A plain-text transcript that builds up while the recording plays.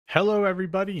Hello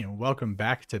everybody and welcome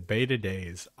back to Beta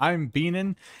Days. I'm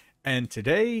Beanin and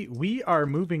today we are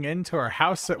moving into our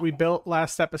house that we built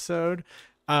last episode.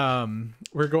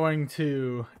 We're going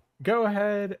to go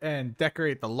ahead and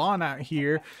decorate the lawn out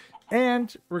here,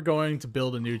 and we're going to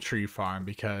build a new tree farm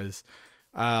because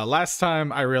last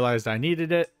time I realized I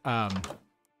needed it,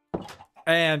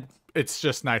 and it's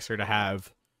just nicer to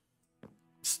have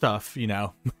stuff,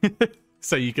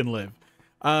 so you can live.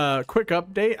 Quick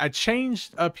update. I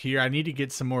changed up here. I need to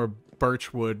get some more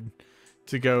birch wood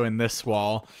to go in this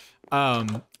wall.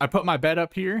 I put my bed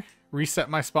up here, reset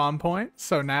my spawn point.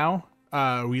 So now,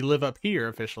 we live up here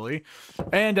officially.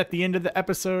 And at the end of the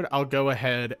episode, I'll go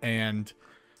ahead and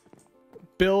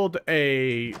build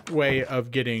a way of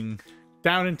getting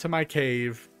down into my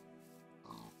cave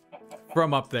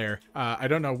from up there. I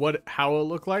don't know how it'll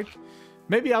look like.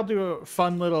 Maybe I'll do a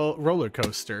fun little roller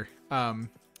coaster.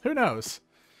 Who knows?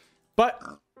 But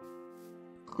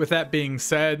with that being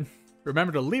said,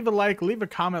 remember to leave a like, leave a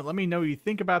comment, let me know what you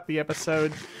think about the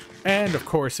episode. And of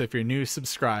course, if you're new,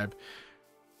 subscribe.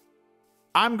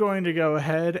 I'm going to go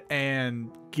ahead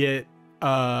and get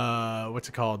what's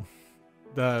it called?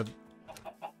 The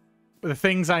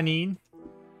things I need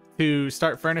to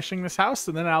start furnishing this house,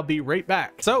 and then I'll be right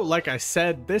back. So, like I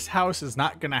said, this house is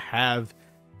not gonna have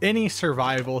any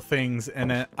survival things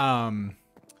in it.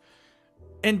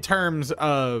 In terms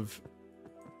of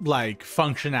like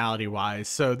functionality wise,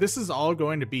 so this is all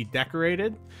going to be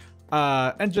decorated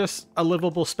and just a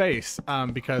livable space,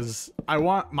 because I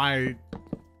want my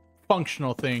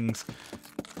functional things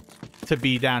to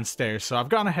be downstairs. So I've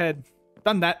gone ahead,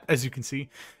 done that, as you can see,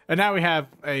 and now we have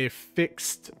a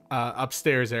fixed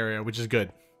upstairs area, which is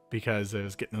good because it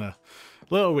was getting a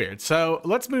little weird. So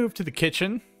let's move to the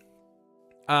kitchen.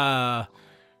 I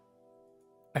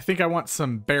think I want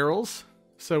some barrels.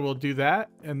 So we'll do that,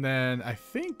 and then I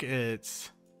think it's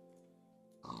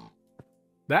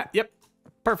that. Yep,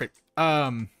 perfect.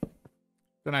 Then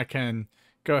I can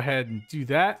go ahead and do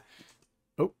that.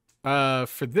 Oh,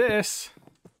 for this,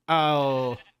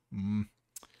 actually,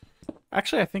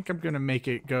 I think I'm gonna make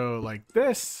it go like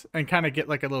this and kind of get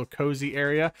like a little cozy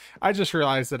area. I just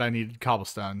realized that I needed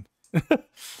cobblestone.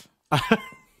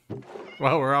 Well,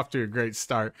 we're off to a great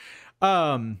start.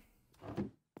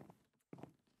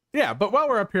 Yeah, but while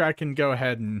we're up here, I can go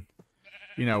ahead and,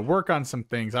 work on some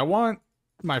things. I want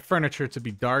my furniture to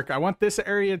be dark. I want this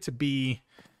area to be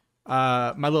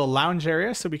my little lounge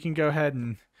area, so we can go ahead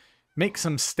and make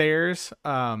some stairs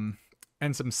and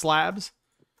some slabs.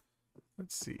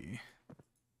 Let's see.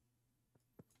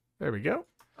 There we go.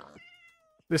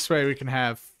 This way we can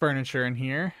have furniture in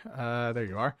here. There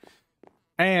you are.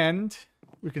 And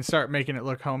we can start making it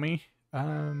look homey.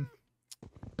 Don't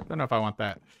know if I want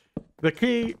that.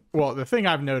 The thing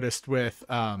I've noticed with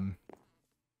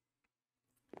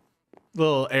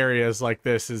little areas like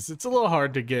this is it's a little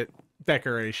hard to get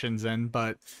decorations in,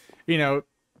 but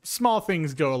small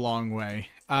things go a long way.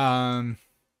 Let's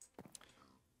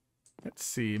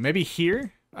see, maybe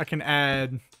here I can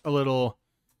add a little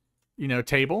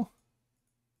table.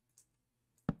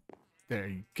 There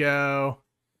you go.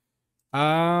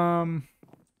 Ooh,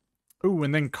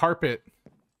 and then carpet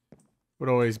would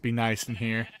always be nice in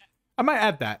here. I might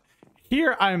add that.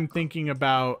 Here I'm thinking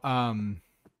about,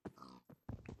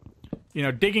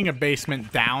 digging a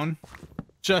basement down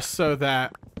just so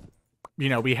that,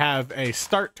 we have a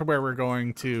start to where we're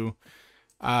going to,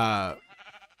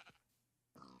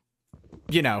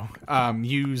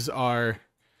 use our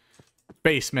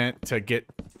basement to get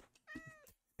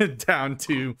down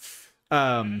to,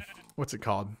 what's it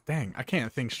called? Dang, I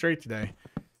can't think straight today.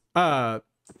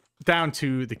 Down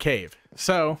to the cave.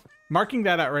 So, marking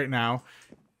that out right now,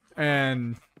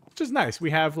 and just nice.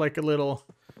 We have like a little,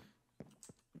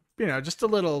 just a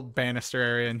little banister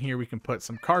area, and here we can put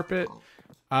some carpet.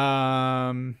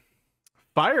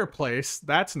 Fireplace,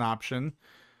 that's an option.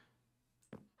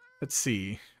 Let's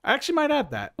see. I actually might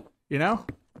add that,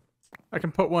 I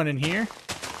can put one in here.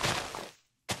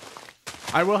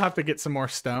 I will have to get some more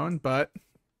stone, but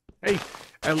hey,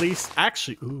 at least,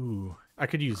 actually, ooh, I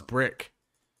could use brick.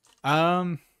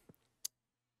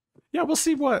 Yeah, we'll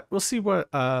see what we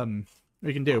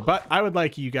can do. But I would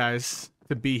like you guys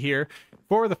to be here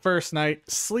for the first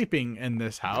night sleeping in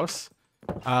this house.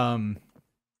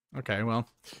 Okay, well.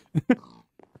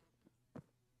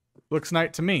 Looks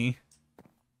night to me.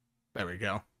 There we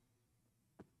go.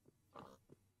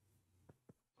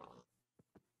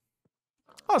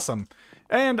 Awesome.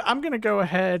 And I'm going to go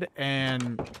ahead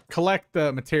and collect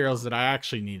the materials that I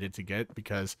actually needed to get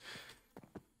because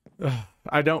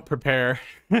I don't prepare.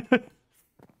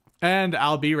 And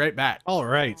I'll be right back. All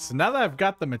right, so now that I've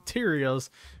got the materials,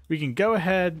 we can go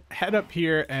ahead, head up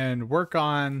here, and work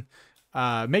on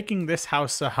making this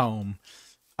house a home.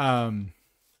 I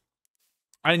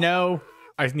know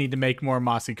I need to make more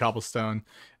mossy cobblestone,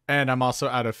 and I'm also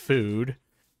out of food.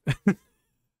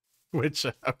 Which,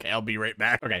 okay, I'll be right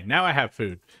back. Okay, now I have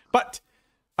food. But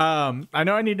I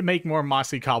know I need to make more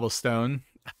mossy cobblestone.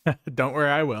 Don't worry,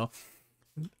 I will.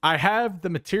 I have the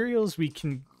materials we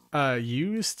can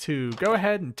use to go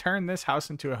ahead and turn this house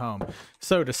into a home.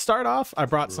 So to start off, I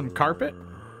brought some carpet.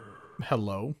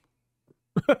 Hello.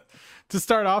 To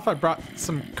start off, I brought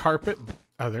some carpet.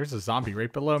 Oh, there's a zombie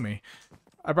right below me.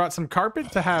 I brought some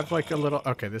carpet to have like a little...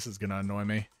 Okay, this is gonna annoy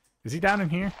me. Is he down in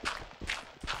here?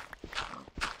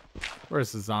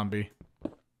 Where's the zombie?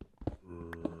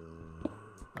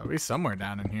 Oh, he's somewhere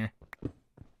down in here.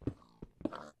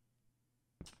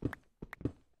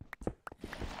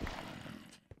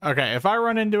 Okay, if I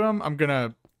run into him, I'm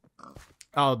gonna...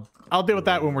 I'll deal with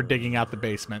that when we're digging out the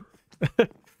basement.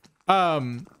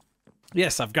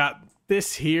 Yes, I've got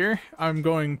this here. I'm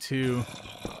going to...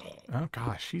 Oh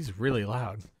gosh, he's really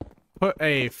loud. Put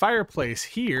a fireplace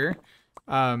here.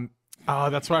 Oh,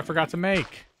 that's what I forgot to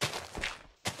make.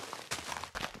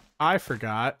 I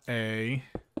forgot a...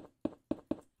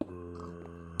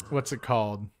 What's it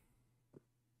called?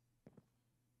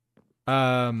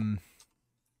 A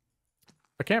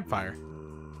campfire.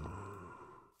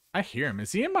 I hear him.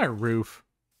 Is he in my roof?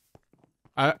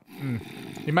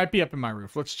 He might be up in my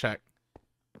roof. Let's check.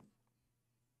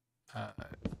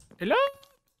 Hello?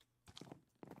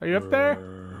 Are you up there?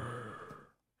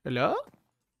 Hello?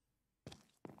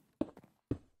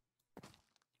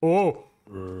 Oh.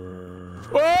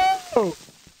 Whoa!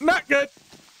 Not good.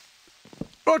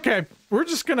 Okay, we're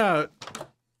just gonna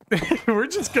we're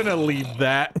just gonna leave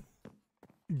that.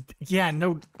 Yeah,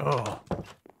 no. Oh.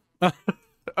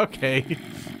 Okay.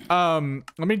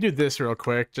 Let me do this real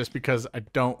quick just because I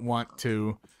don't want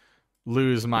to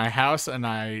lose my house and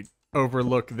I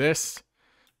overlook this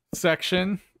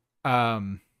section.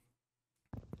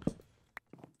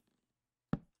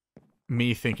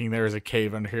 Me thinking there was a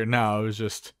cave under here. No, it was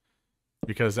just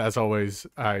because, as always,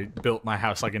 I built my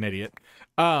house like an idiot.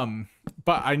 But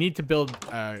I need to build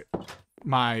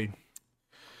my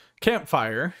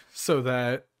campfire so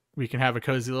that we can have a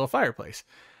cozy little fireplace.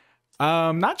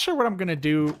 Not sure what I'm gonna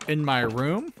do in my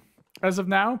room as of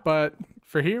now, but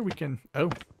for here we can... Oh,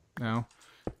 no.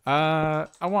 I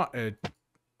want a...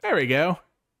 There we go.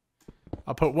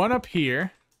 I'll put one up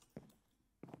here.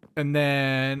 And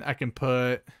then I can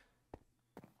put...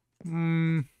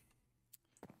 I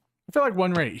feel like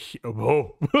one right here. Oh,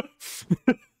 whoa.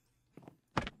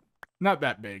 Not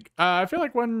that big. I feel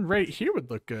like one right here would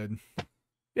look good.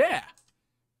 Yeah.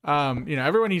 You know,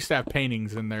 everyone used to have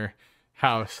paintings in their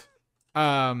house.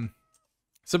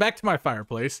 So back to my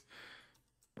fireplace.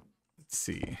 Let's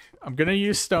see. I'm gonna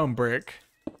use stone brick.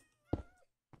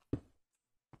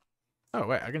 Oh,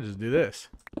 wait, I can just do this.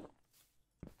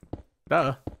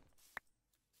 Duh.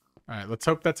 Alright, let's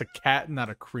hope that's a cat and not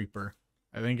a creeper.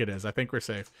 I think it is. I think we're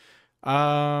safe.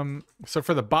 So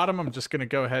for the bottom, I'm just going to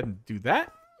go ahead and do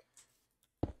that.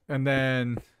 And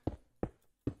then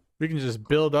we can just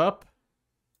build up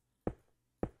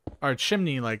our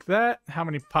chimney like that. How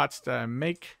many pots did I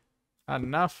make? Not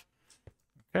enough.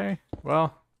 Okay,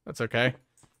 well, that's okay.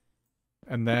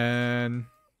 And then...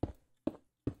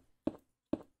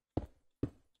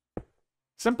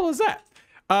 Simple as that.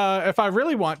 If I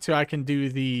really want to, I can do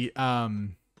the,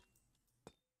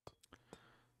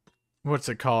 what's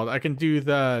it called? I can do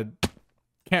the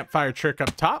campfire trick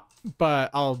up top, but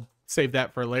I'll save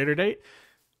that for a later date.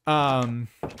 Let's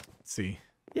see.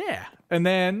 Yeah. And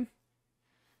then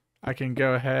I can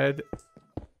go ahead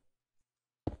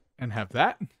and have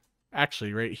that.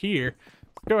 Actually, right here,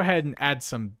 go ahead and add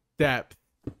some depth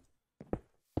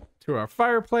to our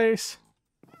fireplace.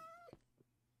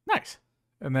 Nice.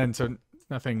 And then so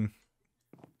nothing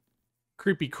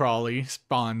creepy crawly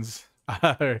spawns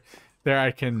there.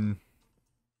 I can,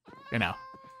 you know,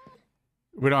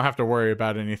 we don't have to worry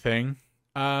about anything.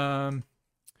 I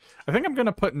think I'm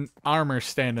gonna put an armor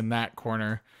stand in that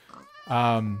corner.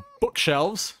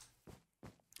 Bookshelves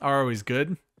are always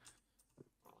good.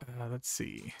 Let's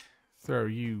see. Throw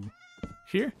you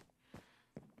here.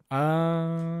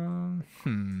 And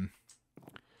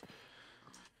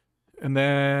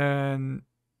then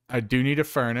I do need a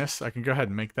furnace. I can go ahead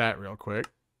and make that real quick.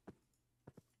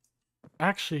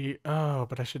 Actually, oh,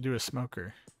 but I should do a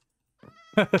smoker.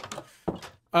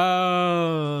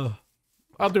 I'll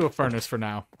do a furnace for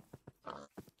now.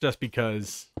 Just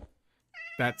because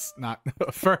that's not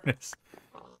a furnace.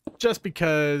 Just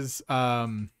because,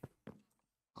 you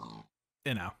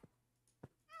know,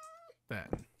 then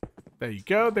There you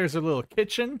go. There's a little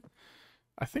kitchen.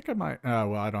 I think I might...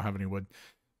 well, I don't have any wood.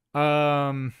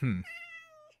 I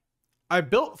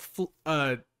built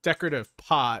decorative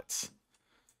pots.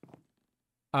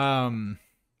 You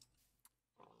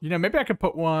know, maybe I could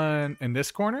put one in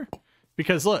this corner.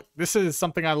 Because, look, this is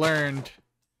something I learned.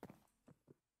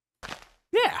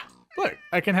 Yeah, look.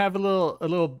 I can have a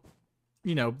little,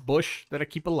 you know, bush that I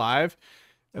keep alive.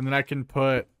 And then I can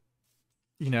put,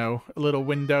 you know, a little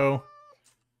window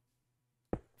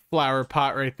flower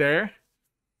pot right there.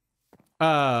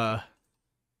 And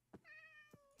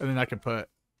then I can put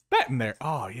that in there.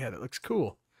 Oh, yeah, that looks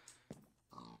cool.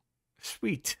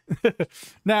 Sweet.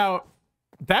 Now,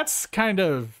 that's kind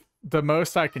of the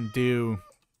most I can do.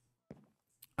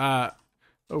 Oh,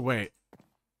 wait.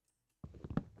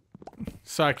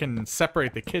 So I can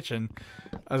separate the kitchen.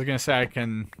 I was going to say I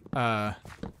can go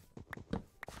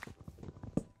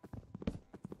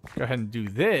ahead and do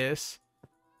this.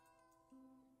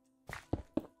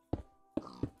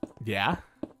 Yeah.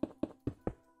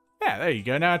 Yeah, there you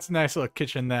go. Now it's a nice little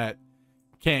kitchen that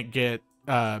can't get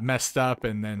messed up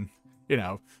and then, you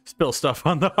know, spill stuff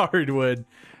on the hardwood.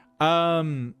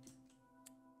 Now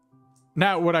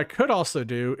what I could also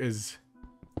do is,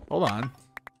 hold on.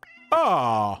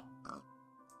 Oh,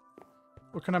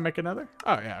 well, can I make another?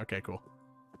 Oh yeah, okay, cool.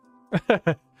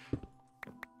 Let's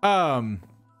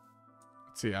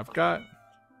see, I've got,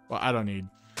 well, I don't need,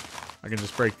 I can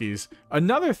just break these.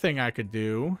 Another thing I could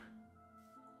do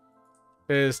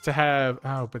is to have,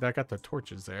 oh, but I got the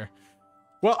torches there.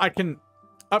 Well, I can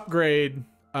upgrade,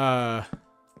 I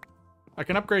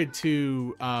can upgrade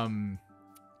to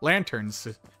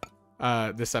lanterns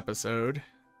this episode.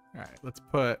 All right, let's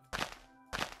put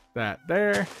that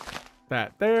there,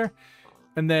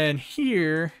 and then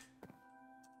here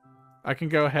I can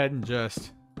go ahead and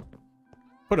just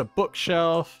put a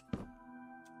bookshelf,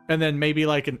 and then maybe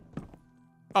like an,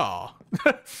 oh,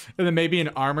 and then maybe an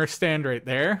armor stand right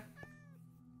there.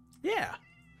 Yeah,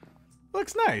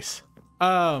 looks nice.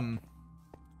 And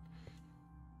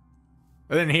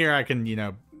then here I can, you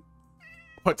know,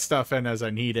 put stuff in as I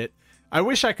need it. I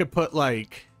wish I could put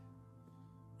like,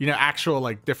 you know, actual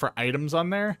like different items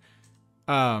on there.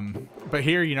 But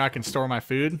here, you know, I can store my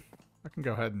food. I can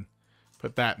go ahead and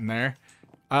put that in there.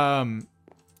 I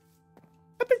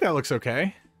think that looks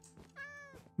okay.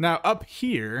 Now up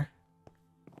here,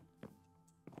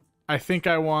 I think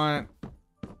I want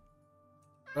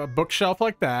a bookshelf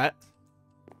like that.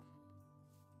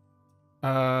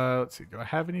 Let's see. Do I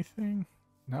have anything?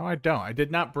 No, I don't. I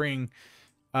did not bring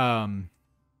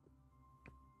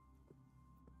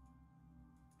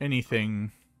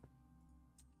anything.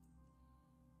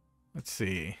 Let's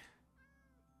see.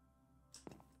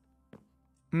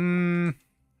 I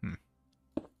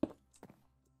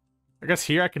guess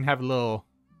here I can have the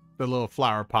little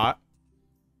flower pot.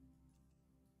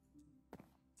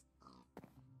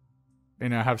 You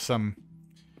know, have some.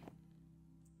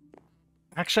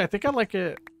 Actually, I think I like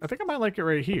it. I think I might like it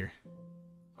right here.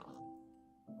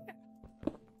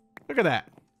 Look at that.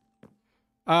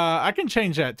 I can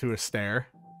change that to a stair.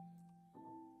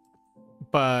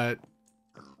 But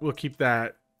we'll keep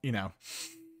that, you know,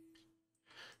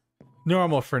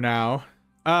 normal for now.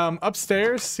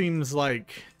 Upstairs seems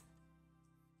like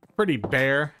pretty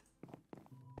bare.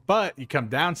 But you come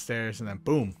downstairs and then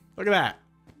boom. Look at that.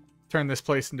 Turn this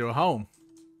place into a home.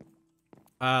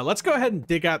 Let's go ahead and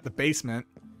dig out the basement,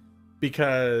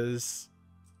 because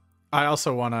I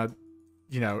also want to,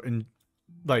 you know,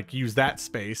 like use that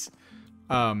space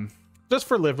just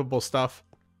for livable stuff.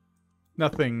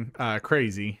 Nothing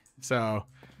crazy. So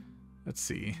let's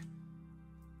see.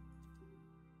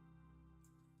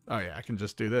 Oh yeah, I can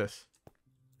just do this,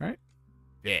 right?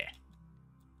 Yeah.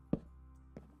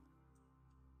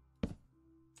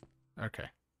 Okay.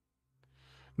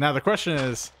 Now the question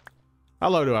is, how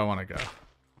low do I want to go?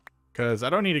 Because I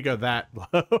don't need to go that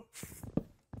low.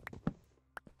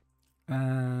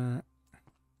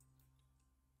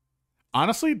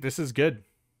 Honestly, this is good.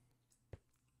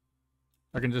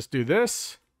 I can just do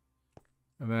this,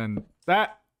 and then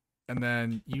that, and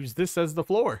then use this as the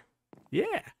floor.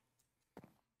 Yeah.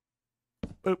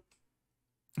 Boop.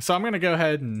 So I'm going to go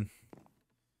ahead and,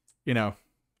 you know,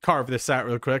 carve this out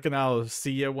real quick, and I'll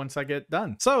see you once I get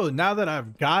done. So now that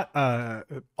I've got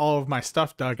all of my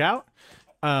stuff dug out,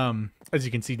 as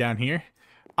you can see down here,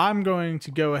 I'm going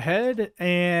to go ahead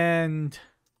and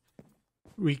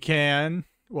we can,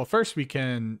 well, first we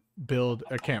can build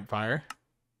a campfire.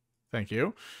 Thank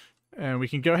you. And we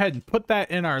can go ahead and put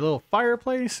that in our little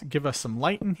fireplace, give us some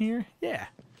light in here. Yeah.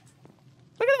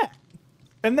 Look at that.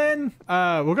 And then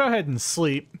we'll go ahead and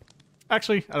sleep.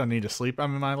 Actually, I don't need to sleep.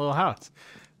 I'm in my little house.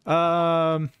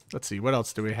 Let's see. What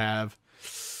else do we have?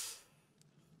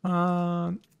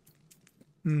 Um,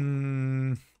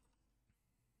 mm,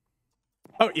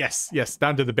 oh, yes.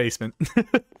 Down to the basement.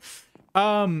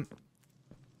 Um,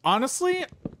 honestly,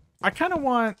 I kind of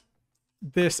want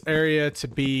this area to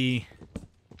be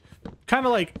kind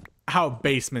of like how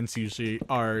basements usually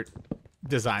are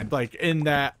designed, like in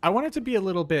that I want it to be a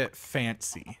little bit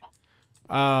fancy.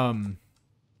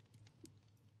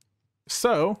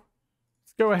 So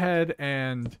let's go ahead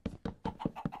and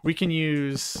we can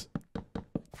use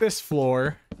this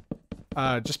floor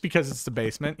just because it's the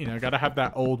basement, you know, gotta have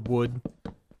that old wood.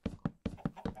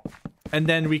 And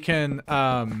then we can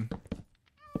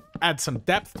add some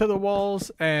depth to the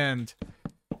walls and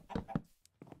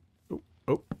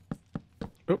oh,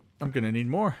 I'm gonna need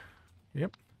more.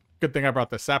 Yep. Good thing I brought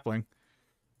the sapling.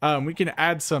 We can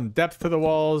add some depth to the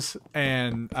walls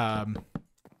and,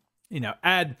 you know,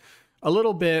 add a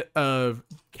little bit of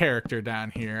character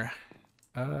down here.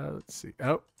 Let's see.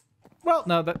 Oh, well,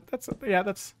 no, that's good.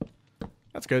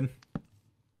 Let's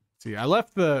see, I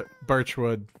left the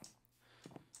birchwood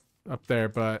up there,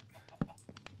 but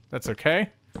that's okay.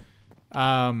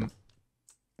 Oh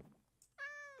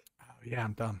yeah,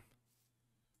 I'm dumb.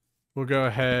 We'll go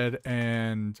ahead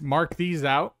and mark these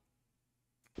out.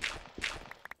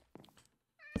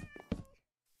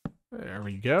 There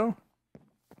we go.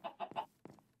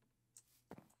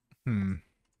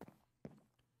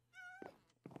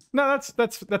 No,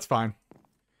 that's fine.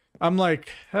 I'm like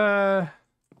I'm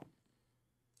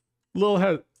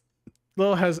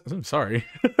sorry.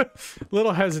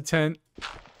 Little hesitant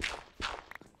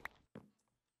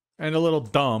and a little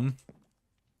dumb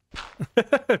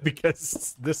because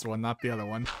it's this one, not the other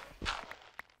one.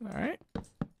 All right.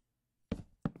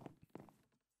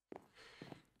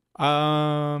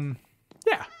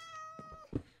 Yeah.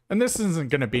 And this isn't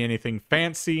going to be anything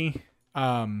fancy.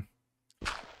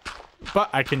 But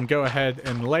I can go ahead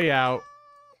and lay out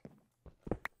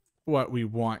what we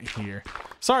want here.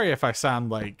 Sorry if I sound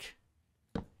like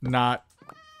not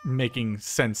making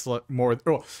sense more,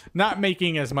 well, not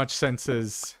making as much sense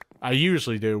as I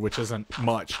usually do, which isn't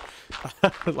much.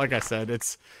 Like I said,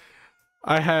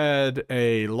 I had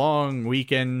a long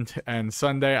weekend and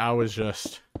Sunday I was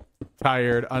just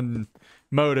tired,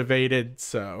 unmotivated,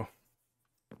 so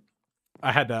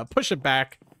I had to push it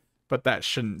back, but that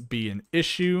shouldn't be an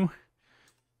issue.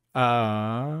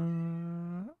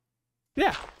 Yeah,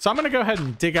 so I'm gonna go ahead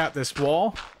and dig out this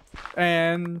wall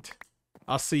and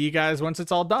I'll see you guys once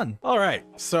it's all done. All right,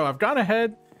 so I've gone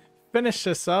ahead, finished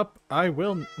this up. I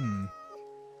will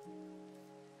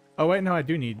oh wait, no, I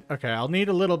do need, okay, I'll need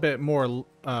a little bit more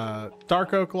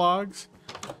dark oak logs,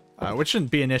 which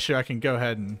shouldn't be an issue. I can go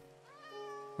ahead and,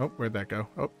 oh, where'd that go?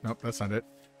 Oh, nope, that's not it.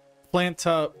 Plant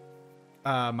up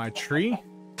my tree.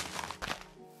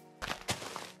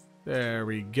 There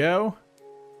we go.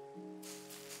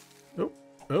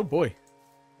 Oh boy.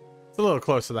 It's a little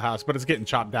close to the house, but it's getting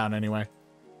chopped down anyway.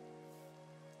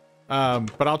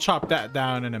 But I'll chop that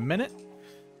down in a minute.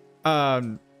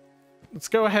 Let's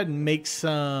go ahead and make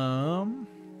some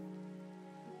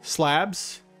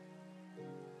slabs.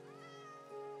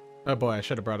 Oh boy, I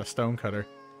should have brought a stone cutter.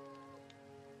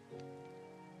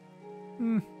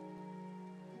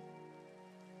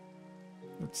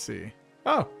 Let's see.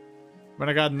 Oh, but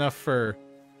I got enough for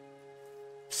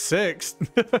 6.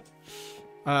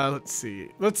 Let's see.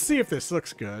 Let's see if this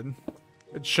looks good.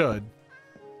 It should.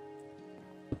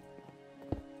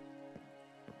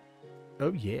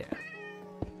 Oh yeah.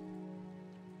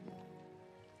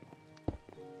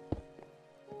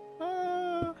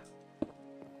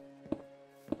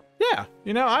 Yeah,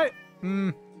 you know, I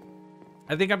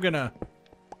think I'm gonna,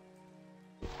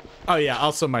 oh yeah,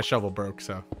 also my shovel broke,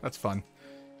 so that's fun.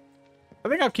 I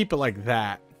think I'll keep it like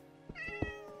that.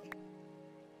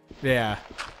 Yeah.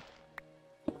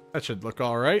 That should look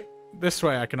alright. This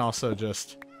way I can also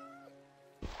just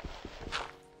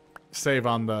save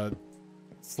on the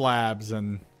slabs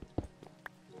and,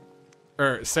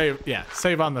 or save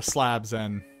on the slabs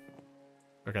and,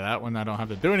 okay, that one I don't have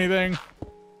to do anything.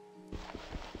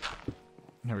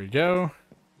 There we go.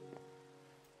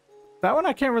 That one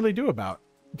I can't really do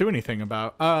anything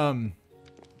about.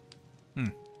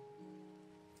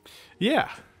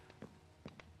 Yeah.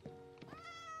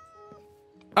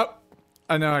 Oh,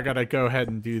 I know I gotta go ahead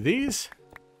and do these.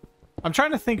 I'm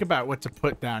trying to think about what to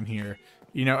put down here.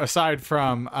 You know, aside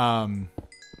from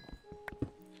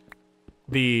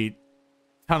the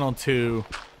tunnel to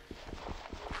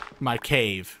my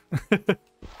cave.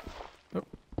 Oh.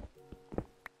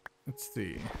 Let's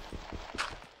see.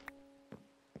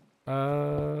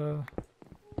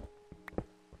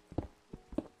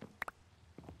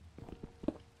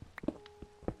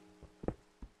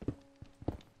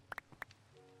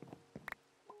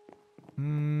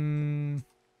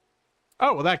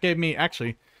 Oh, well, that gave me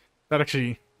that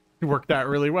actually worked out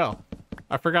really well.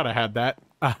 I forgot I had that.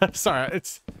 Sorry,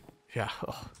 yeah.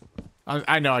 Ugh.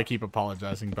 I know I keep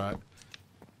apologizing, but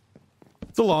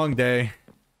it's a long day.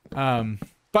 But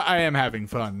I am having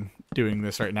fun doing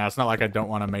this right now. It's not like I don't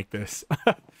want to make this.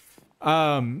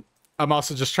 I'm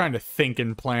also just trying to think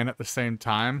and plan at the same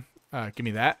time. Give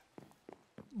me that.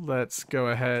 Let's go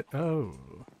ahead. Oh.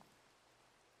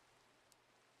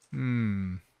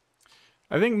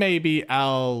 I think maybe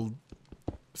I'll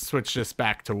switch this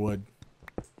back to wood.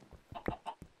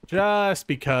 Just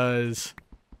because,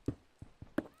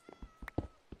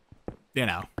 you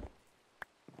know,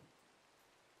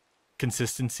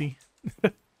 consistency.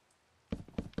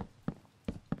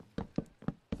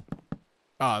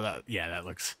 Oh, that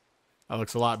looks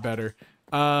a lot better.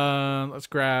 Let's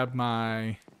grab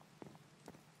my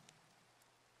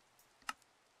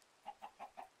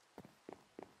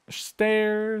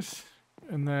stairs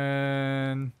and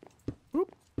then boop,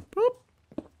 boop,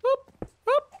 boop, boop,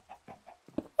 boop,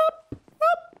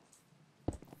 boop,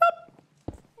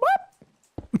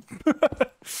 boop.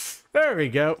 There we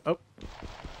go. Oh,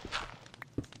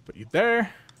 put you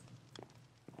there.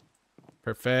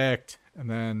 Perfect. And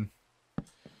then,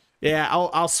 yeah,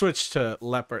 I'll switch to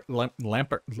leopard,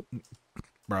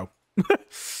 bro.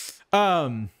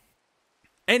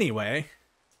 Anyway,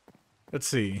 let's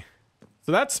see.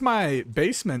 So that's my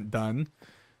basement done,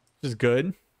 which is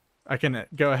good. I can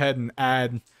go ahead and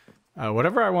add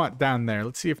whatever I want down there.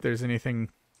 Let's see if there's anything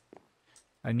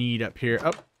I need up here.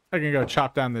 Oh, I can go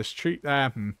chop down this tree. I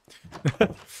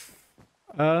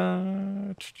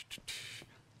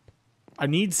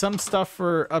need some stuff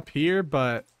for up here,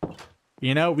 but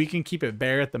you know, we can keep it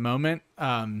bare at the moment.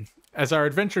 As our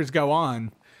adventures go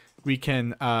on, we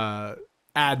can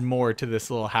add more to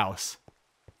this little house.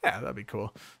 Yeah, that'd be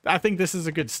cool. I think this is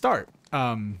a good start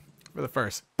for the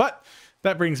first. But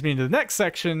that brings me into the next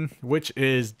section, which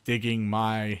is digging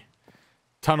my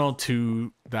tunnel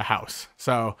to the house.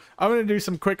 So I'm going to do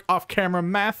some quick off-camera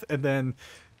math, and then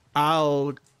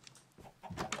I'll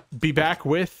be back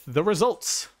with the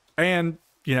results and,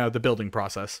 you know, the building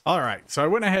process. All right, so I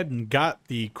went ahead and got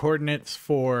the coordinates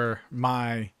for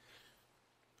my,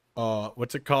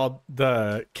 what's it called?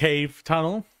 The cave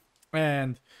tunnel.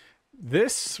 And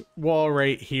this wall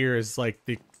right here is like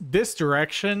this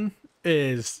direction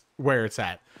is where it's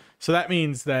at. So that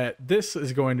means that this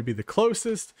is going to be the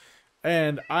closest,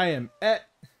 and I am at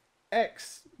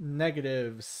x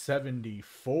negative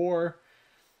 74,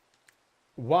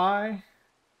 y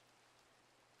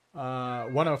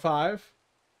 105,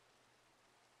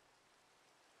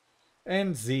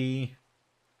 and z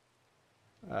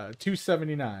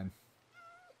 279.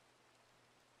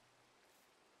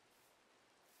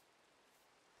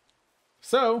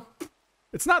 So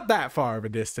it's not that far of a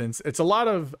distance. It's a lot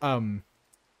of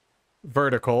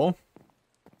vertical.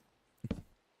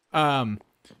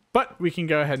 But we can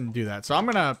go ahead and do that. So I'm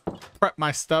gonna prep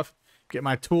my stuff, get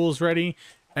my tools ready,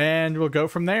 and we'll go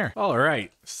from there. All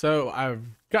right, so I've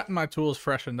gotten my tools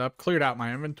freshened up, cleared out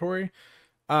my inventory.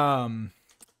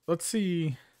 Let's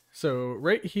see. So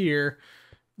right here,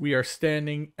 we are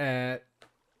standing at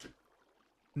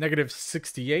negative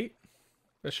 68.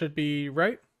 That should be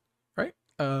right.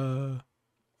 Where's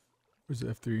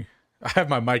the F3? I have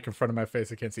my mic in front of my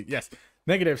face. I can't see. Yes,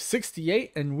 negative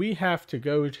 68, and we have to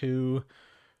go to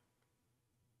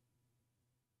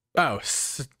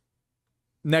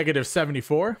negative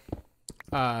 74.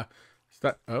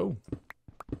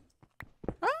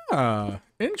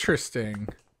 Interesting.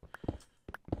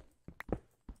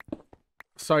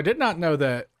 So I did not know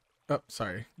that. Oh,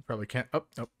 sorry. You probably can't. Oh,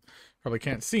 nope. Probably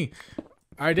can't see.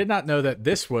 I did not know that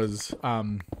this was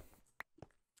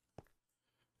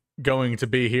going to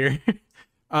be here.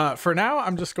 For now,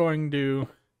 I'm just going to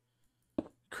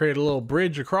create a little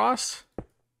bridge across.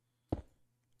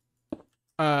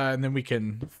 And then we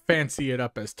can fancy it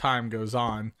up as time goes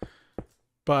on.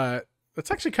 But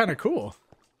that's actually kind of cool.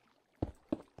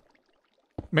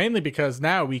 Mainly because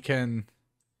now we can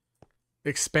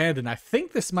expand, and I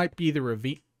think this might be the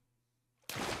ravine.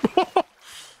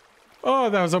 Oh,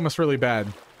 that was almost really bad.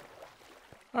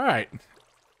 All right.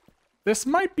 This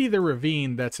might be the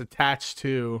ravine that's attached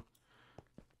to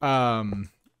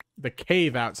the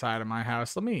cave outside of my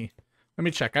house. Let me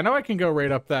check. I know I can go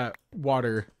right up that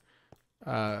water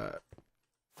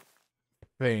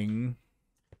thing.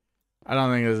 I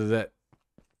don't think this is it.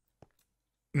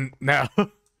 No.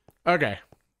 Okay.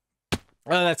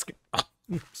 Well, that's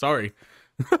sorry.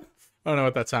 I don't know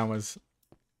what that sound was.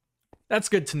 That's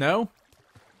good to know.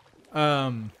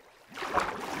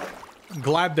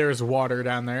 Glad there's water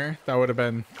down there. That would have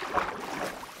been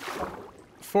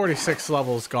 46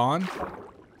 levels gone.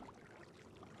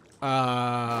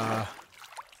 Not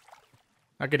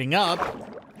getting up.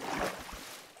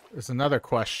 There's another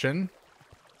question.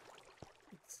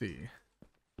 Let's see.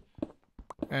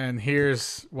 And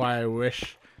here's why I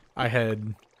wish I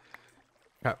had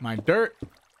got my dirt.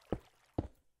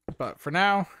 But for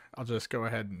now, I'll just go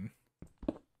ahead and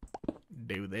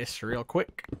do this real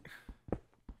quick.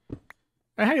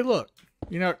 And hey, look.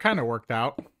 You know, it kind of worked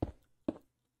out.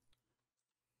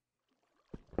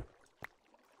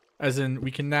 As in, we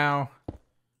can now...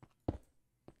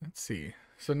 Let's see.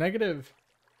 So negative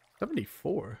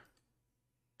 74.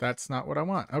 That's not what I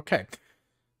want. Okay.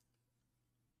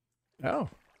 Oh.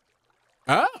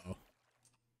 Oh.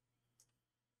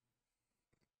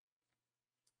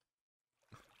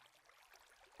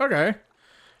 Okay.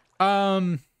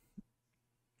 I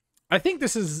think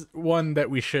this is one that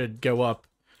we should go up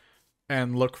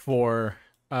and look for,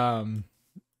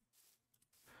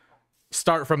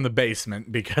 start from the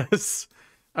basement, because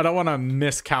I don't want to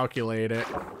miscalculate it.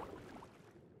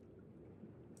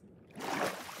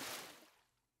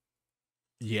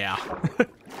 Yeah.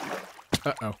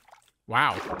 Uh-oh.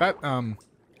 Wow. That,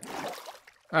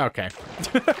 okay.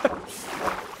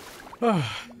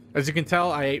 As you can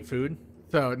tell, I ate food,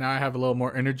 so now I have a little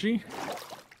more energy.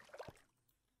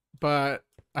 But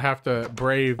I have to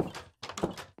brave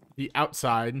the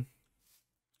outside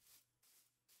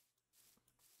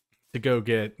to go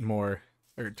get more,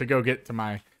 or to go get to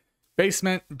my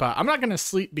basement. But I'm not going to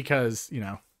sleep because, you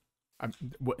know, I'm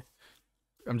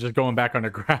just going back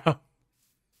underground.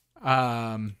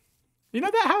 You know,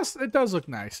 that house, it does look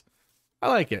nice. I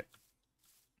like it.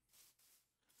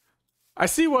 I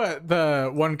see what the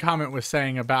one comment was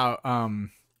saying about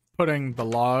putting the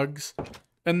logs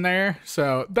in there,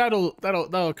 so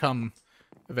that'll come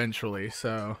eventually.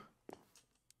 So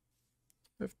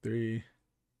F3.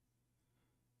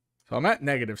 So I'm at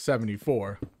negative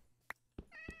 74,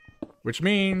 which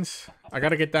means I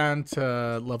gotta get down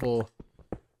to level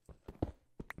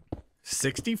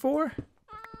 64,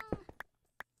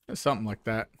 something like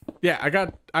that. Yeah,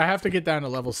 I have to get down to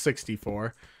level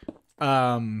 64.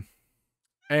 And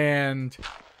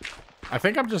I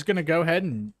think I'm just gonna go ahead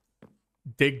and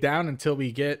dig down until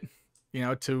we get, you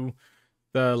know, to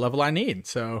the level I need.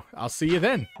 So I'll see you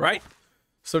then. Right.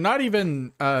 So not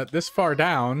even this far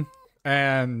down,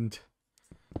 and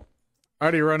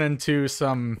already run into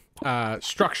some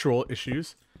structural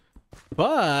issues.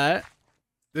 But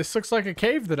this looks like a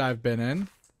cave that I've been in.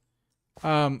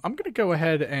 I'm gonna go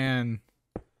ahead and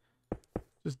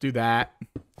just do that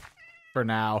for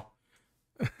now.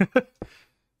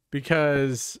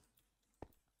 Because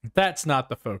that's not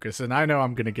the focus, and I know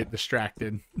I'm gonna get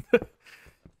distracted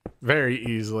very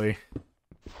easily.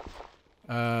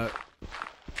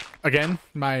 Again,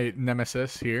 my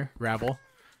nemesis here, Rabble,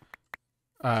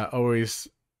 always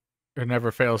or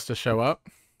never fails to show up.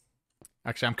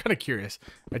 Actually, I'm kind of curious.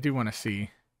 I do want to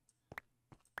see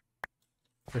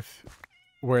if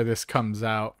where this comes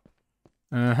out.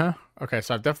 Okay,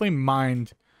 so I've definitely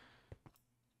mined.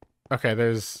 Okay,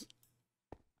 there's.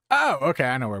 Oh, okay,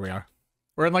 I know where we are.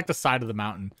 We're in like the side of the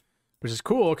mountain, which is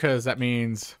cool because that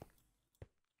means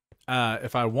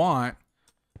if I want,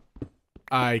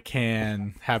 I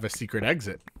can have a secret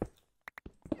exit.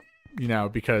 You know,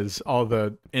 because all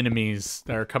the enemies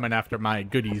that are coming after my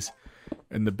goodies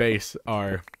in the base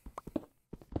are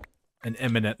an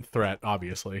imminent threat,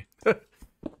 obviously.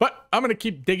 But I'm gonna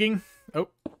keep digging. Oh,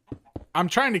 I'm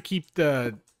trying to keep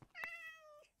the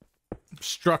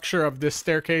structure of this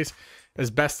staircase as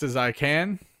best as I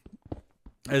can,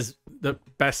 as the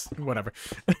best, whatever.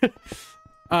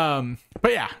 But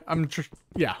yeah,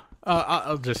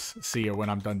 I'll just see you when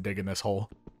I'm done digging this hole.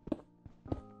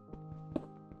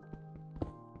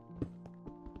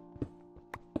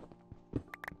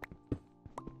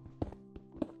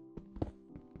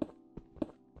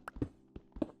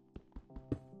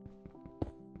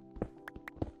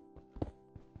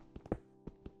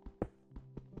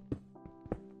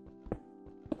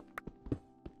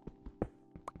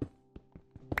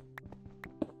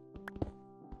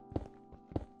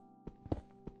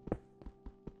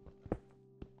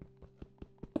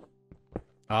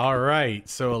 All right,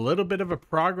 so a little bit of a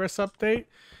progress update.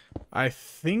 I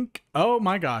think, oh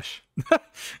my gosh.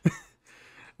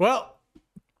 Well,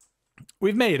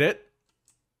 we've made it.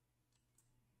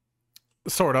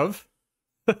 Sort of.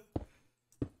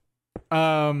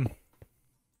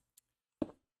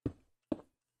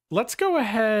 Let's go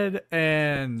ahead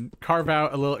and carve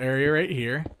out a little area right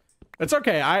here. It's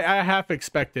okay. I half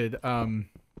expected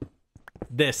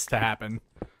this to happen.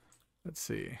 Let's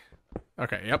see.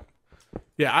 Okay, yep.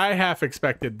 Yeah, I half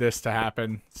expected this to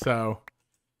happen, so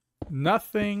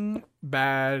Nothing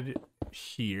bad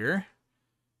here.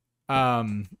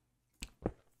 Well,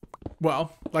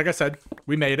 like I said,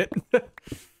 we made it.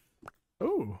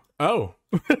 Ooh. Oh.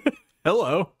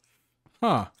 Hello.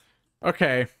 Huh.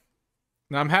 Okay.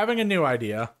 Now I'm having a new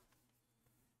idea.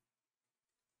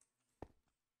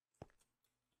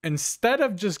 Instead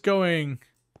of just going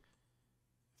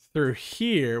through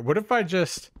here, what if I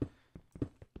just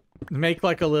make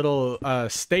like a little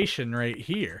station right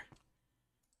here?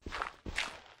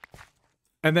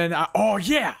 And then oh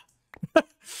yeah.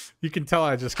 You can tell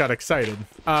I just got excited.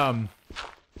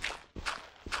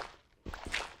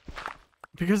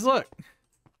 Because look,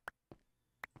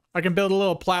 I can build a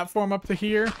little platform up to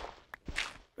here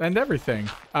and everything.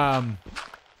 And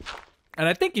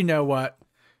I think you know what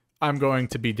I'm going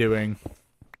to be doing.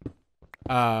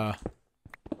 Oh,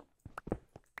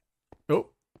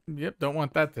 yep, don't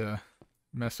want that to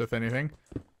mess with anything.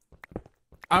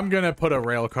 I'm gonna put a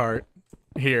rail cart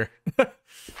here.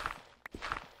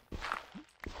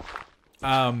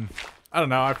 I don't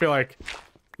know, I feel like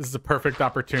this is a perfect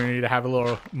opportunity to have a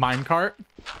little minecart.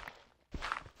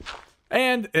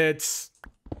 And it's,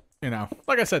 you know,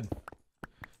 like I said,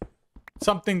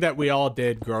 something that we all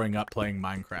did growing up playing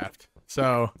Minecraft.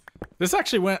 So this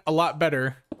actually went a lot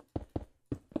better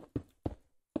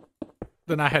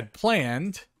than I had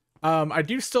planned. I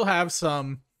do still have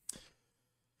some,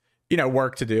 you know,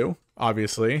 work to do,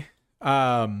 obviously.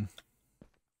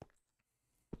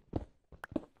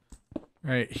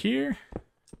 Right here.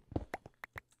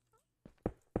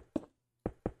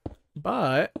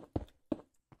 But I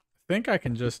think I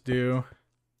can just do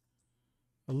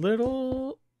a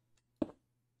little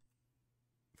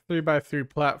 3x3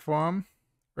 platform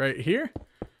right here.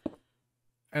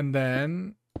 And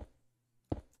then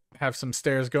have some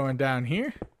stairs going down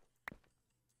here.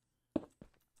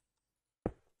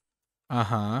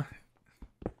 Uh-huh.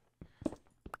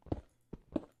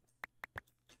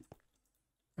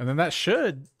 And then that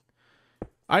should...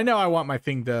 I know I want my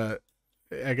thing to,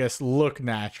 I guess, look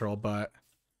natural, but...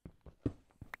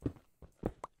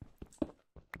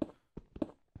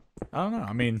 I don't know.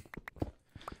 I mean...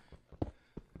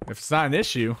 if it's not an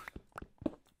issue,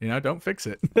 you know, don't fix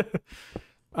it.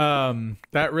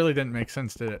 That really didn't make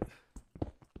sense, did it?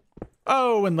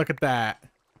 Oh, and look at that.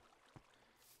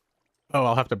 Oh,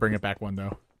 I'll have to bring it back one,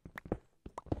 though.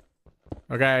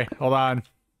 Okay, hold on.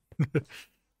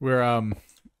 We're,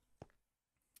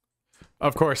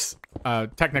 of course,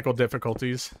 technical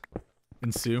difficulties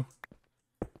ensue.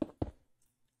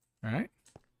 Alright.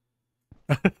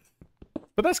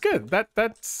 But that's good.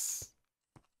 That's...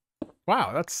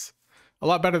 Wow, that's a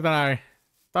lot better than I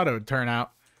thought it would turn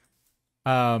out.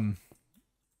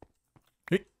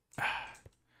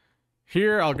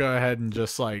 Here, I'll go ahead and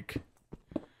just, like...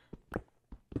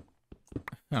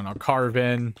 I don't know, carve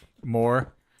in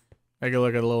more. Make it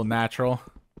look a little natural.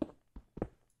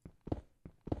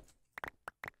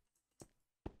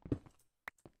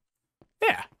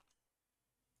 Yeah.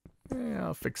 Yeah,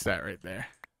 I'll fix that right there.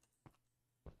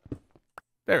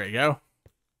 There we go.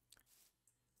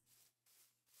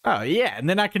 Oh, yeah, and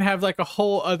then I can have, like, a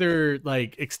whole other,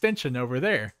 like, extension over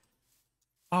there.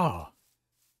 Oh.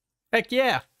 Heck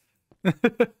yeah.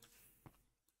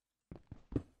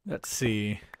 Let's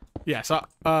see. Yeah, so,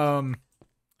 gotta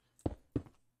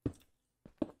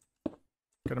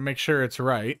make sure it's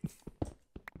right.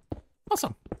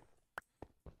 Awesome.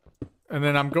 And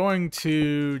then I'm going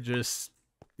to just,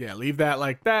 yeah, leave that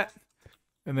like that.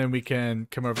 And then we can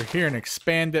come over here and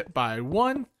expand it by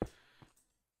 1.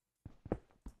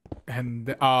 And,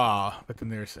 but then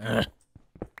there's, I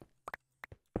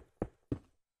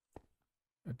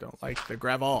don't like the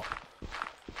gravel.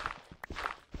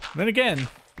 Then again,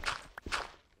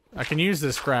 I can use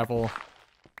this gravel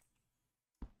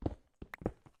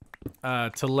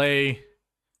to lay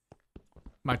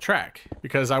my track,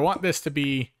 because I want this to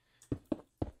be,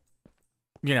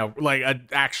 you know, like an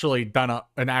actual done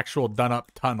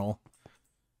up tunnel.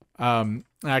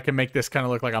 I can make this kind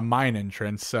of look like a mine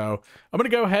entrance. So I'm gonna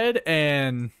go ahead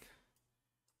and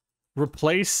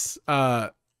replace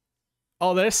all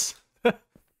this.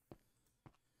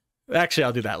 Actually,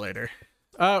 I'll do that later.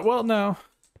 Well, no,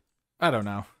 I don't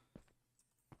know.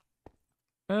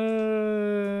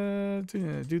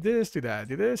 Do this, do that,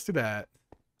 do this, do that.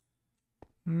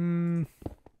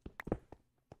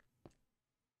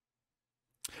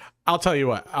 I'll tell you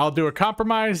what, I'll do a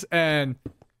compromise and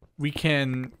we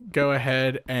can go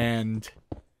ahead and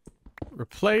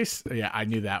replace. Yeah, I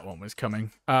knew that one was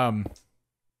coming.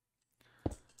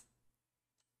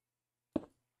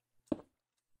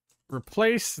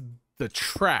 Replace the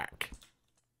track.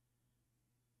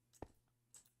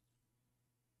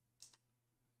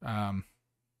 Um.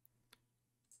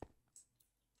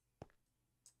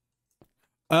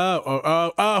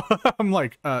 Oh. I'm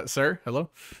like, sir, hello?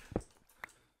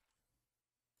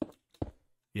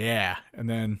 Yeah, and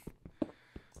then...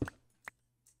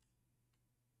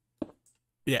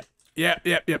 Yep.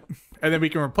 And then we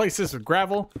can replace this with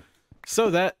gravel so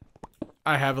that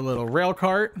I have a little rail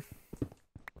cart.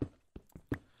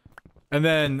 And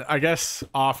then I guess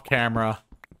off camera,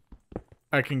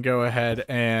 I can go ahead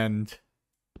and,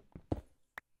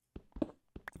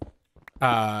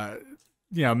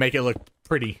 make it look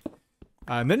pretty.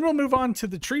 And then we'll move on to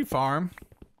the tree farm,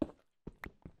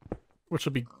 which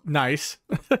will be nice.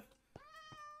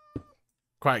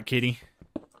 Quiet kitty.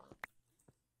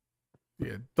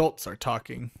 The adults are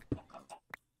talking.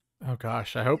 Oh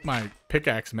gosh, I hope my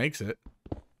pickaxe makes it.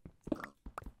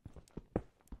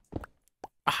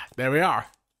 Ah, there we are.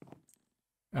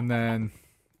 And then...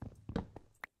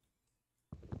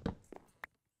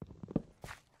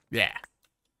 yeah.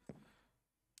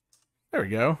 There we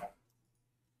go.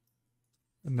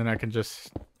 And then I can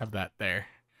just have that there.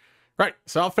 Right,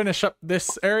 so I'll finish up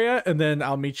this area and then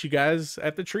I'll meet you guys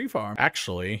at the tree farm.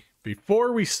 Actually,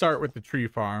 before we start with the tree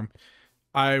farm,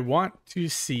 I want to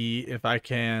see if I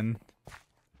can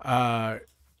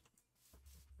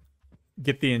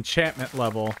get the enchantment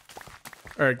level,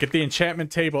 or get the enchantment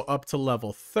table up to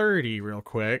level 30 real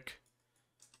quick.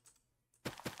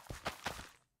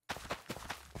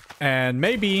 And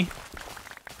maybe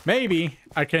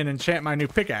I can enchant my new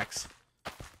pickaxe.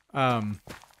 Who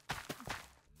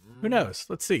knows?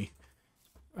 Let's see.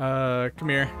 Come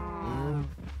here.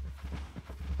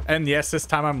 And yes, this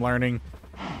time I'm learning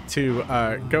to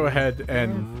go ahead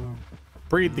and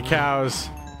breed the cows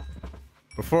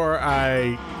before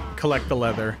I collect the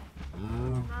leather.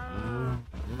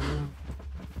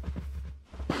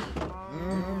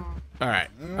 All right.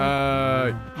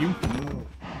 You.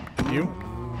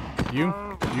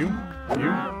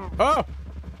 Oh!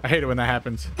 I hate it when that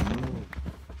happens.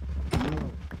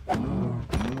 I'm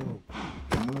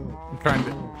trying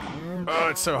to... oh,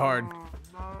 it's so hard.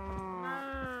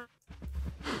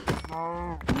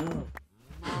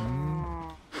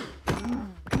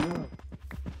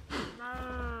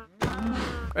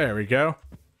 There we go.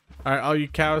 All right, all you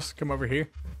cows, come over here.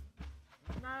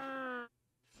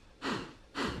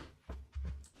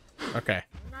 Okay.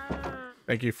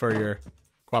 Thank you for your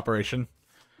cooperation.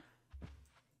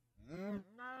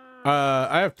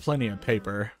 I have plenty of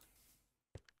paper.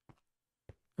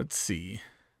 Let's see.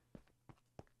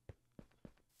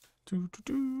 So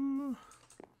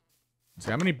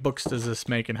how many books does this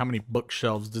make, and how many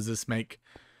bookshelves does this make?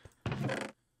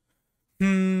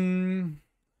 Oh,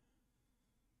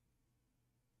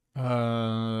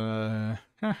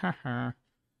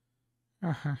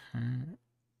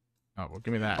 well,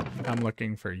 give me that. I'm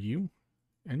looking for you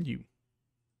and you.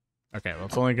 Okay, well,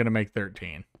 it's only going to make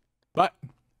 13. But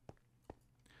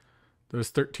those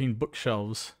 13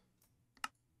 bookshelves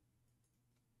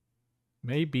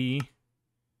maybe...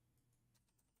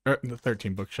 the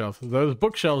 13 bookshelves. Those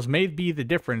bookshelves may be the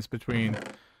difference between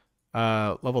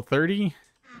level 30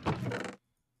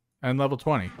 and level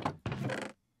 20.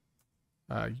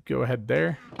 You go ahead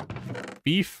there.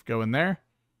 Beef, go in there.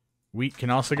 Wheat can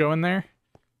also go in there.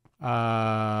 Don't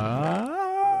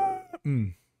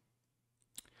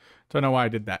know why I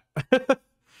did that.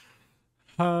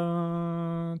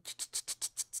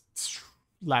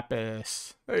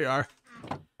 Lapis. There you are.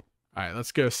 Alright,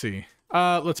 let's go see.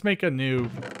 Let's make a new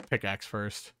pickaxe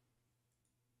first.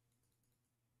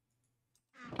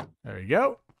 There we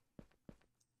go.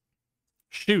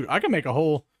 Shoot, I can make a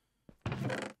whole...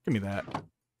 give me that.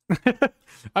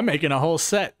 I'm making a whole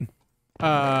set.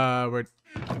 Where...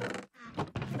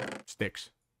 sticks.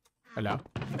 Hello.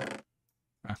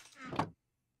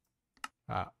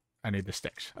 I need the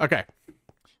sticks. Okay.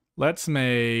 Let's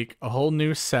make a whole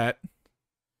new set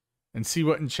and see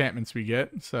what enchantments we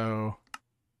get. So,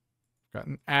 got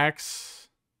an axe,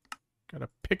 got a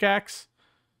pickaxe,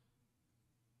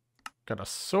 got a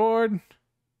sword,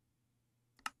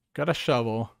 got a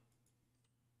shovel,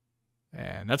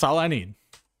 and that's all I need.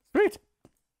 Sweet.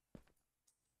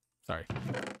 Sorry.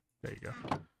 There you go.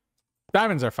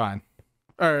 Diamonds are fine.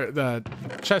 Or the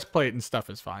chest plate and stuff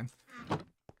is fine.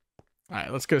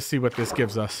 Alright, let's go see what this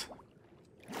gives us.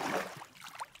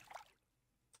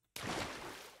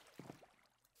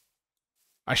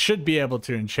 I should be able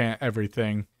to enchant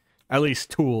everything. At least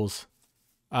tools.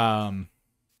 Yeah.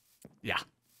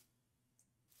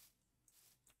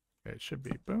 It should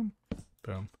be boom,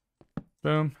 boom,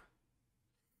 boom,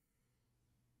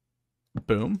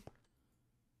 boom.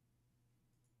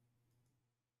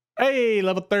 Hey,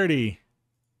 level 30.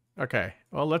 Okay,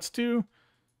 well, let's do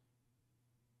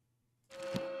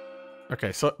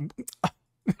Okay, so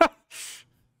that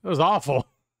was awful.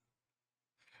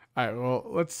 All right, well,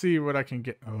 let's see what I can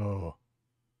get. Oh.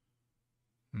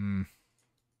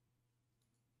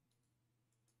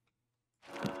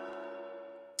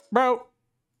 Bro.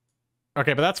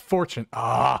 Okay, but that's fortune.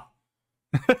 Ah.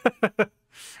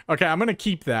 Okay, I'm going to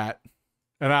keep that.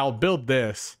 And I'll build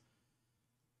this.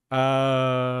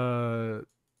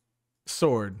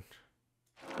 Sword.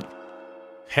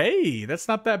 Hey, that's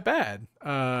not that bad.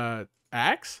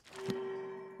 Axe?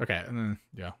 Okay, and then,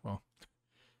 yeah, well.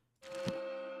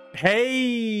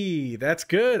 Hey, that's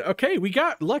good. Okay, we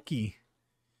got lucky.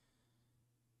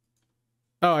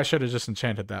 Oh, I should have just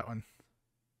enchanted that one.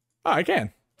 Oh, I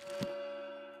can.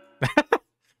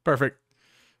 Perfect.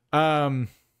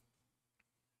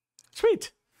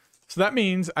 Sweet. So that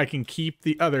means I can keep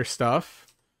the other stuff.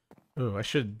 Oh, I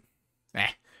should.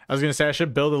 I was gonna say I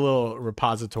should build a little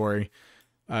repository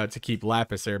to keep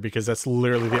lapis there because that's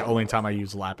literally the only time I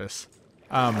use lapis.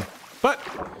 But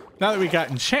now that we got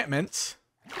enchantments,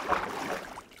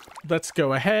 let's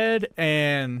go ahead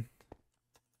and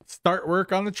start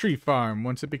work on the tree farm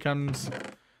once it becomes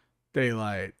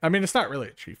daylight. I mean, it's not really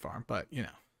a tree farm, but you know.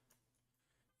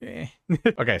 Eh.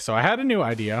 Okay, so I had a new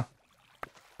idea.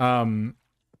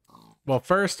 Well,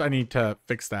 first I need to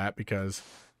fix that because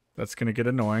that's gonna get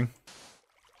annoying.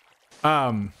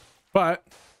 But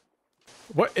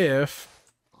what if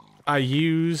I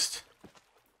used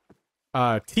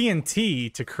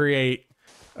TNT to create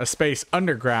a space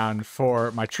underground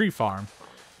for my tree farm?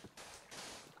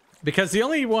 Because the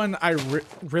only one I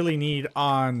really need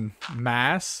on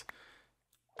mass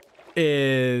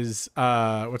is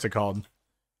what's it called?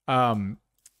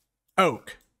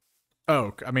 Oak.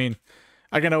 I mean,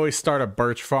 I can always start a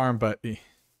birch farm, but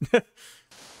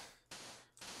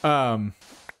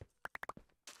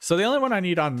so the only one I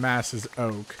need on mass is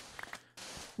oak,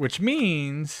 which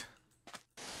means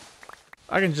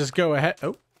I can just go ahead.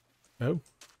 I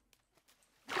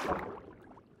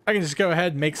can just go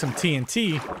ahead and make some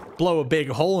TNT, blow a big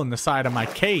hole in the side of my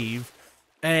cave,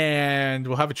 and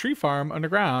we'll have a tree farm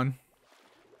underground.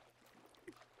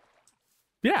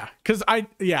 Yeah, because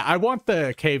I want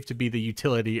the cave to be the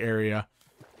utility area.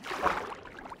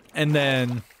 And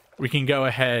then we can go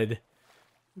ahead,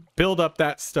 build up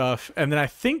that stuff, and then I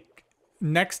think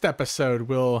next episode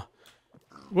we'll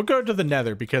go to the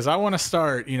Nether because I want to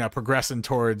start, you know, progressing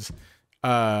towards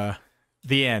the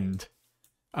end.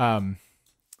 And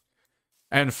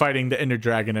fighting the Ender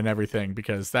Dragon and everything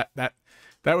because that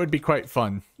would be quite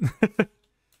fun.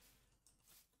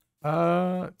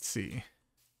 Let's see.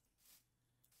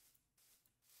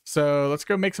 So let's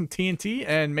go make some TNT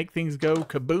and make things go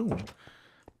kaboom.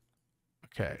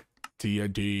 Okay,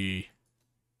 TNT.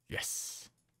 Yes.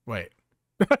 Wait.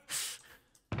 That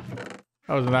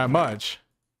wasn't that much.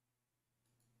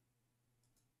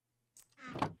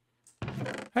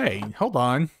 Hey, hold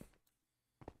on.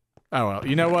 Oh well,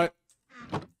 you know what?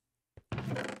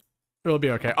 It'll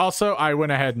be okay. Also, I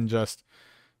went ahead and just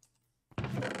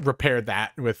repaired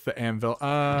that with the anvil.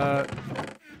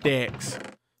 Dicks.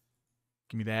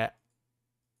 Give me that.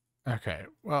 Okay.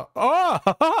 Well, oh,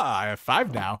 I have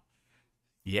 5 now.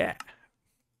 Yeah.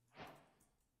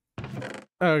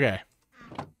 Okay.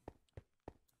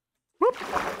 Whoop.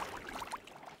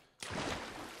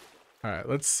 All right,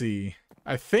 let's see.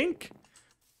 I think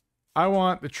I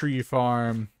want the tree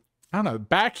farm. I don't know.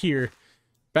 Back here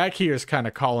is kind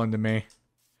of calling to me.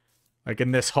 Like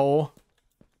in this hole.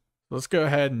 Let's go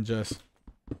ahead and just...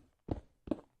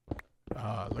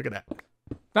 look at that.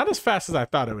 Not as fast as I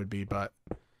thought it would be, but...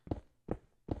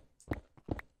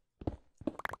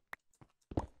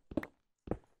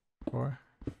 4,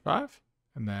 5,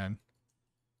 and then...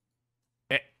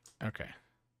 Okay.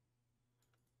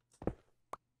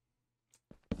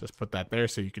 Just put that there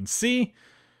so you can see.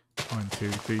 1, 2,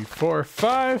 3, 4,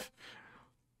 5.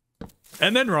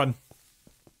 And then run.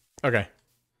 Okay.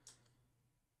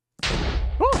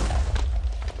 Woo!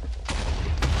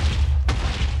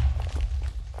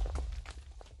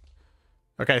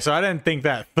 Okay, so I didn't think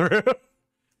that through.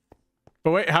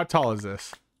 But wait, how tall is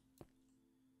this?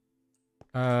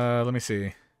 Let me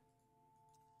see.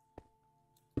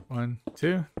 1,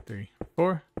 2, 3,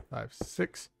 4, 5,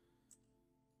 6,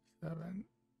 7,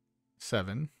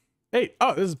 7, 8.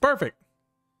 Oh, this is perfect.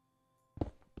 So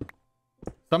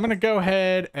I'm going to go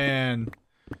ahead and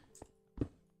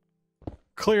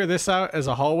clear this out as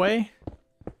a hallway.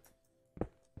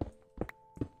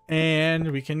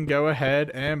 And we can go ahead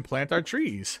and plant our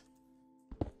trees.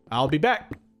 I'll be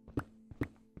back.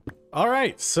 All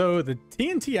right, so the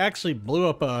TNT actually blew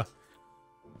up a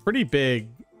pretty big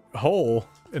hole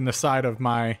in the side of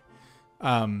my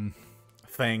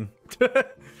thing.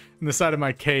 in the side of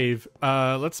my cave.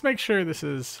 Let's make sure this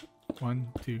is 1,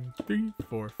 2, 3,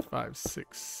 4, 5,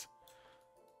 6,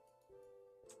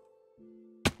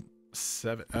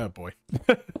 7. Oh boy.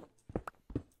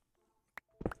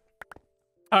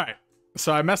 All right.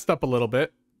 So I messed up a little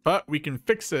bit, but we can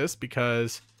fix this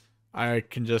because I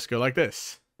can just go like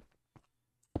this.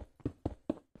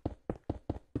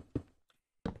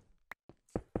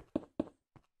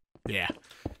 Yeah.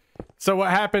 So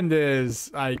what happened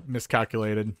is I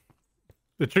miscalculated.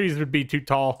 The trees would be too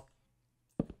tall.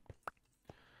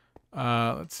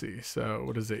 Let's see. So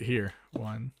what is it here?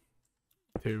 1,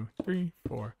 2, 3,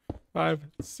 4, 5,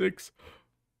 6.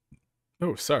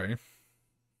 Oh, sorry.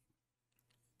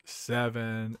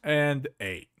 7 and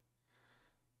 8.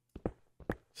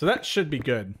 So that should be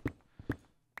good.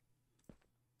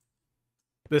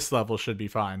 This level should be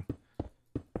fine.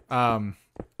 So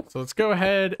let's go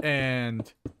ahead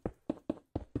and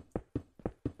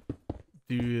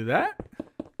do that.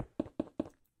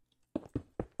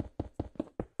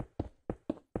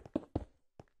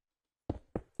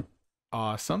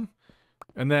 Awesome.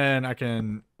 And then I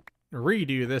can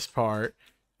redo this part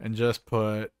and just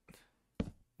put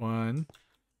 1,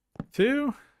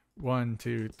 2, 1,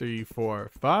 2, 3,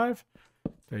 4, 5.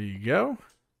 There you go.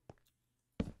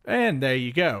 And there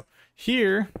you go.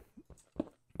 Here,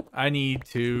 I need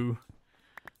to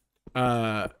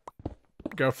go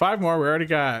 5 more. We already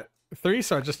got 3,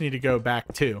 so I just need to go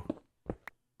back 2.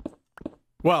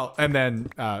 Well, and then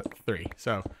 3.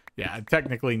 So yeah, I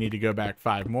technically need to go back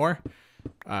 5 more,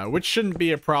 which shouldn't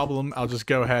be a problem. I'll just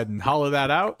go ahead and hollow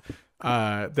that out.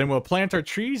 Then we'll plant our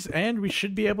trees, and we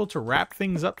should be able to wrap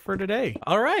things up for today.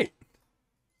 All right.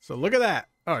 So look at that.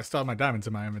 Oh, I still have my diamonds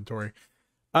in my inventory.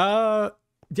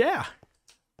 Yeah.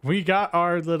 We got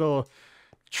our little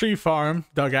tree farm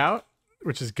dug out,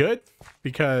 which is good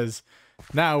because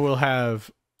now we'll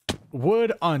have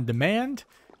wood on demand,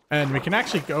 and we can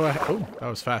actually go ahead. Oh, that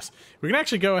was fast. We can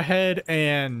actually go ahead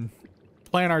and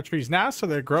plant our trees now so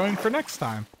they're growing for next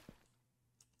time.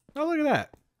 Oh, look at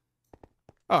that.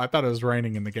 Oh, I thought it was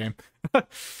raining in the game. Where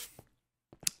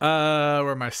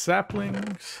are my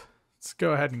saplings? Let's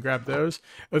go ahead and grab those.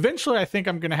 Eventually, I think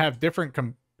I'm going to have different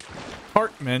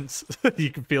compartments. You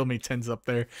can feel me tins up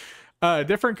there.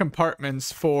 Different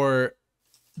compartments for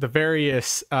the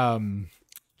various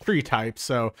tree types.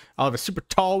 So I'll have a super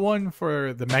tall one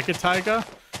for the Mega Taiga.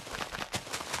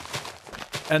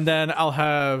 And then I'll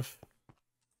have,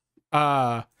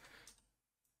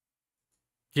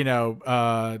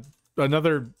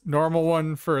 another normal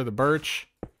one for the birch.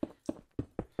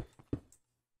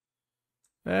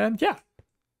 And yeah.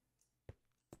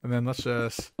 And then let's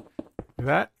just do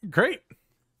that. Great.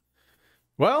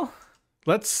 Well,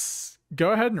 let's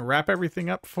go ahead and wrap everything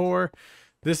up for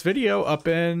this video up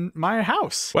in my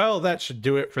house. Well, that should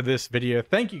do it for this video.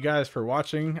 Thank you guys for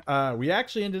watching. We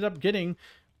actually ended up getting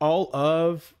all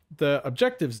of the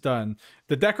objectives done.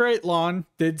 The decorate lawn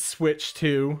did switch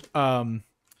to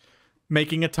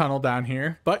making a tunnel down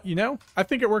here, but I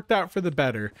think it worked out for the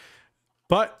better.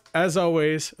 But as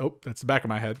always, oh, that's the back of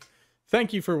my head.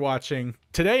 Thank you for watching.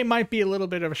 Today might be a little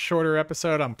bit of a shorter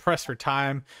episode. I'm pressed for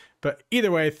time. But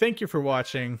either way, thank you for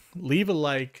watching. Leave a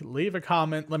like, leave a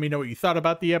comment. Let me know what you thought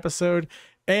about the episode.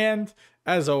 And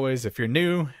as always, if you're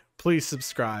new, please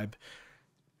subscribe.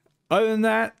 Other than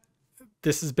that,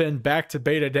 this has been Back to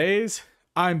Beta Days.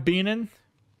 I'm Beanin'.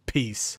 Peace.